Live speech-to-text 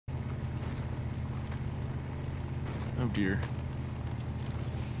Oh dear.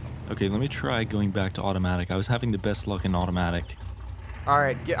 Okay, let me try going back to automatic. I was having the best luck in automatic.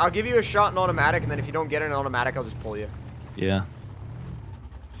 Alright, I'll give you a shot in automatic, and then if you don't get it in automatic, I'll just pull you. Yeah.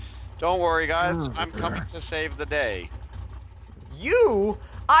 Don't worry, guys. I'm coming to save the day. You?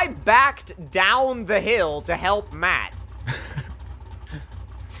 I backed down the hill to help Matt.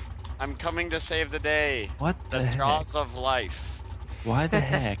 I'm coming to save the day. What the heck? jaws of life. Why the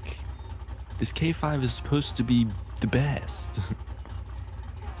heck? This K5 is supposed to be the best.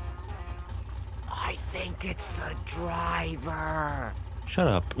 I think it's the driver. Shut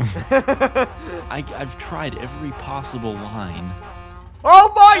up. I've tried every possible line.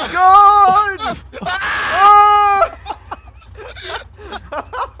 Oh my god! Ah!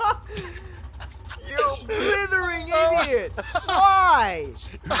 You blithering idiot! Why?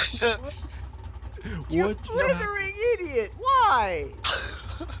 You What? blithering idiot! Why?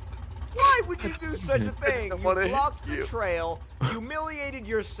 Why would you do such a thing? You blocked the trail, humiliated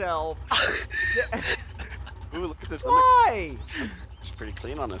yourself. Ooh, look at this. Why? It's pretty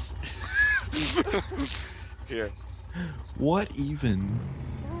clean on this. Here. What even?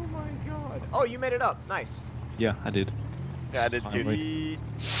 Oh my god. Oh, you made it up. Nice. Yeah, I did. Yeah, I did too. Finally.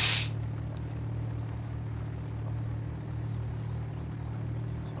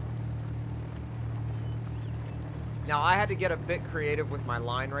 Now, I had to get a bit creative with my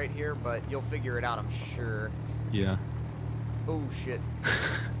line right here, but you'll figure it out, I'm sure. Yeah. Oh, shit.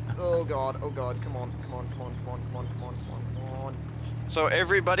 Oh, God. Oh, God. Come on. Come on. Come on. Come on. Come on. Come on. Come on. Come on. So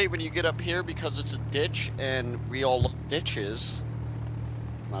everybody, when you get up here, because it's a ditch, and we all love ditches,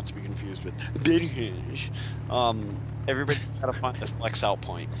 not to be confused with ditches, everybody gotta find the flex out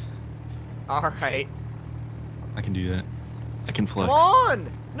point. Alright. I can do that. I can flex. Come on!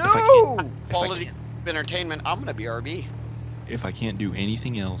 If I No! Quality of entertainment, I'm gonna be RB. If I can't do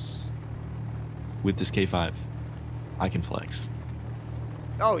anything else with this K5, I can flex.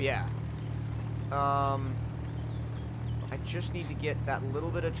 Oh, yeah. I just need to get that little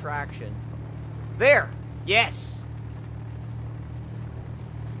bit of traction. There! Yes!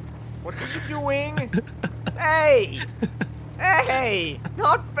 What are you doing? Hey! Hey!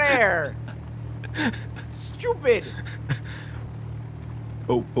 Not fair! Stupid!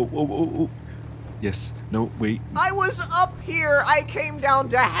 Oh, oh, oh, oh, oh. Yes. No, wait. I was up here! I came down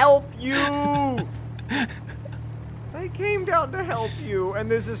to help you! I came down to help you,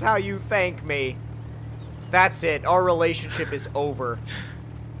 and this is how you thank me. That's it. Our relationship is over.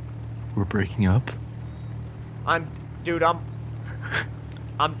 We're breaking up? Dude, I'm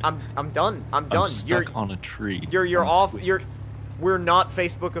done. I'm done. I'm stuck on a tree. You're off. We're not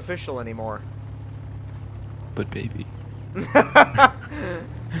Facebook official anymore. But baby.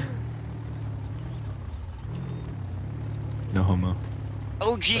 No homo.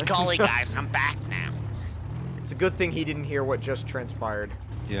 OG golly, guys, I'm back now. It's a good thing he didn't hear what just transpired.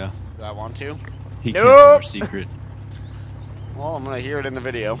 Yeah. Do I want to? He can't know your secret. Well, I'm gonna hear it in the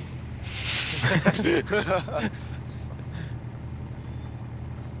video.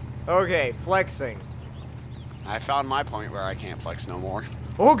 Okay, flexing. I found my point where I can't flex no more.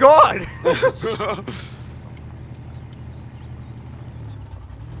 Oh God!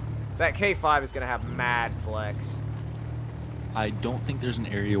 That K5 is gonna have mad flex. I don't think there's an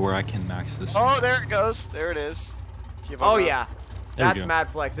area where I can max this. Oh, there it goes. There it is. Oh yeah, There we that's go.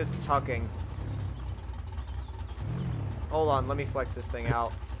 mad flex. It's tucking. Hold on, let me flex this thing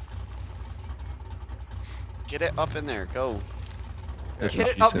out. Get it up in there. Go. That's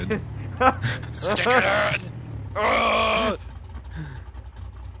Get what it she up. said. Stick it in. Ugh.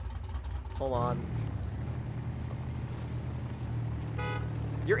 Hold on.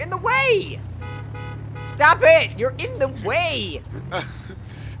 You're in the way! Stop it! You're in the way!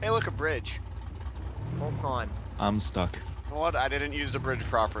 Hey, look, a bridge. Hold on. I'm stuck. You know what? I didn't use the bridge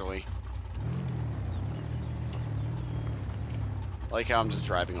properly. Like how I'm just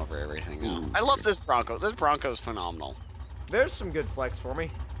driving over everything now. I love this Bronco. This Bronco's phenomenal. There's some good flex for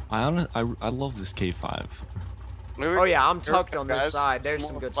me. I love this K5. Oh yeah, I'm tucked on this Guys, side. There's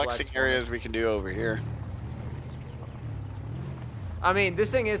some some good flexing flex areas we can do over here. I mean,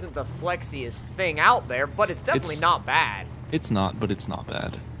 this thing isn't the flexiest thing out there, but it's definitely not bad. It's not, but it's not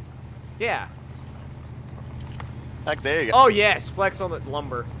bad. Yeah. Heck, there you go. Oh yes, flex on the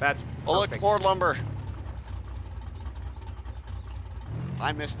lumber. That's Oh, look, perfect. more lumber.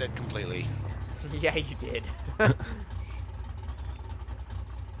 I missed it completely. Yeah, you did.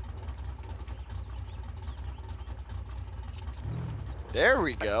 There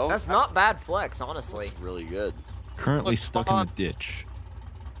we go. That's not bad flex, honestly. That's really good. Currently Look, stuck in the ditch.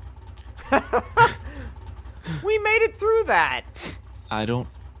 We made it through that. I'm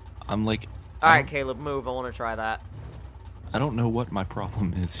like... All right, Caleb, move. I want to try that. I don't know what my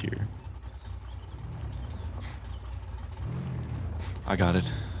problem is here. I got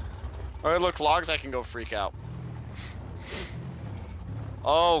it. All right, look, logs. I can go freak out.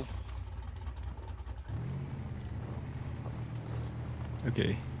 Oh.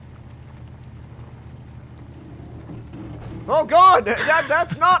 Okay. Oh God,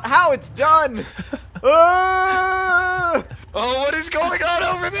 that's not how it's done. Oh, what is going on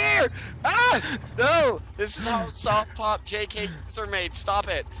over there? Ah, no! This is how soft pop JKs are made. Stop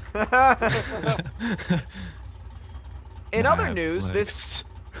it. In Nah, other news, flex.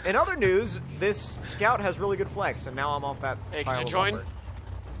 this scout has really good flex, and now I'm off that. Hey, can pile I of join? lumber.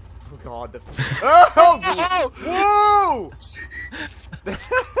 Oh God, the. Oh! Whoa!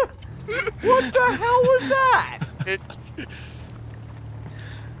 What the hell was that?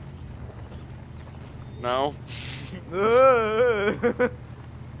 No.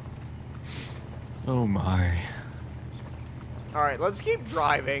 Oh my. All right, let's keep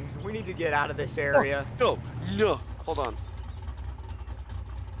driving. We need to get out of this area. No, no. Hold on.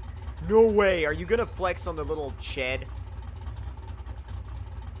 No way. Are you gonna flex on the little shed?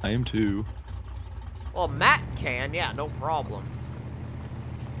 I am too. Well, Matt can. Yeah, no problem.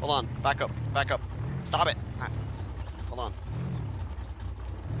 Hold on. Back up. Back up. Stop it. Hold on.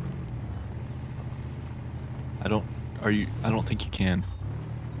 I don't think you can.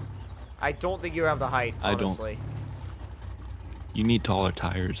 I don't think you have the height, I don't. honestly. You need taller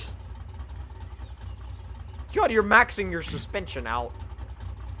tires. God, you're maxing your suspension out.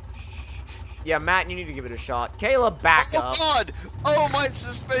 Yeah, Matt, you need to give it a shot. Kayla, back up. Oh God! Oh, my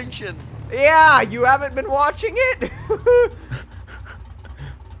suspension! Yeah, you haven't been watching it?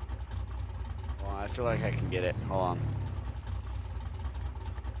 Well, I feel like I can get it. Hold on.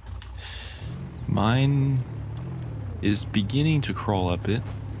 Mine is beginning to crawl up it.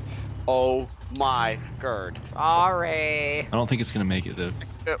 Oh my God. Sorry. I don't think it's gonna make it though.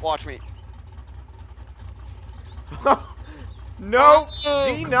 Watch me. Nope.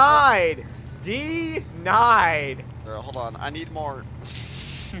 Oh, Denied. Denied. Hold on. I need more.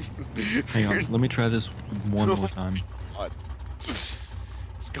 Hang on, let me try this one more time. God.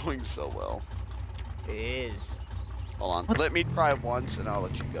 It's going so well. It is. Hold on. What? Let me try once and I'll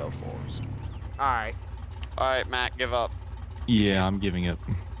let you go first. Alright. Alright, Matt, give up. Yeah, I'm giving up.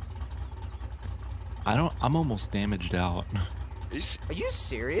 I'm almost damaged out. Are you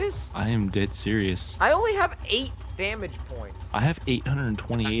serious? I am dead serious. I only have 8 damage points. I have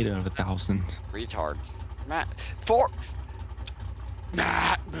 828 out of 1,000. Retard. Matt.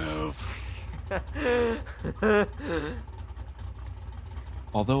 Matt, move.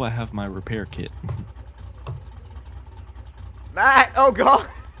 Although I have my repair kit. Matt, oh God.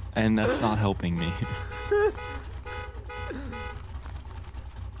 And that's not helping me.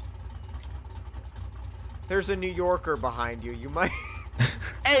 There's a New Yorker behind you. You might.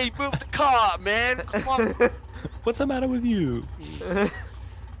 Hey, move the car, man. Come on. What's the matter with you? Okay,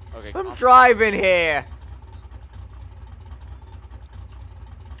 I'm driving here.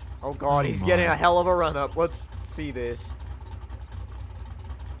 Oh God, he's getting a hell of a run up. Let's see this.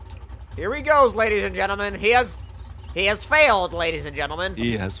 Here he goes, ladies and gentlemen. He has failed, ladies and gentlemen.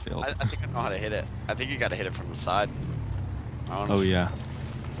 He has failed. I think I know how to hit it. I think you gotta hit it from the side. Oh yeah,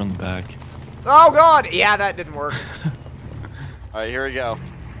 from the back. Oh God, yeah, that didn't work. Alright, here we go.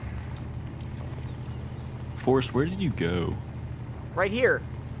 Forrest, where did you go? Right here.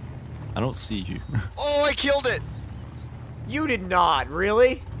 I don't see you. Oh, I killed it! You did not,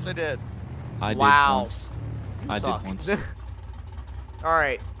 really? Yes, I did. I Wow. did once. I suck. did once.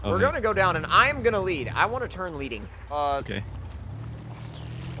 Alright, we're Okay. gonna go down and I'm gonna lead. I want to turn leading. Okay.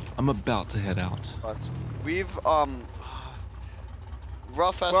 I'm about to head out. We've, rough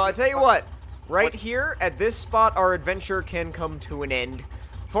estimate. Well, I tell you what. Right here, at this spot, our adventure can come to an end.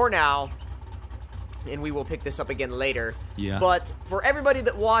 For now. And we will pick this up again later. Yeah. But for everybody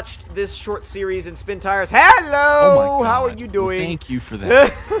that watched this short series in Spin Tires, Oh my hello! God. How are you doing? Well, thank you for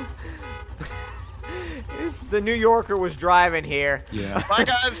that. The New Yorker was driving here. Yeah. Bye,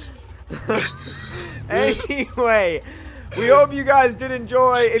 guys! Anyway, we hope you guys did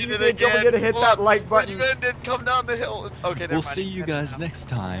enjoy. If you did, don't forget to hit that like button. When you ended, come down the hill. Okay, never We'll mind. see you guys next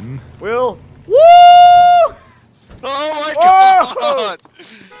time. We'll... Woo! Oh my Whoa! God!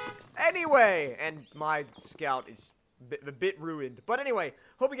 Anyway, and my scout is a bit ruined. But anyway,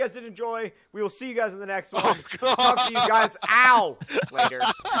 hope you guys did enjoy. We will see you guys in the next one. God. Talk to you guys. Ow! Later.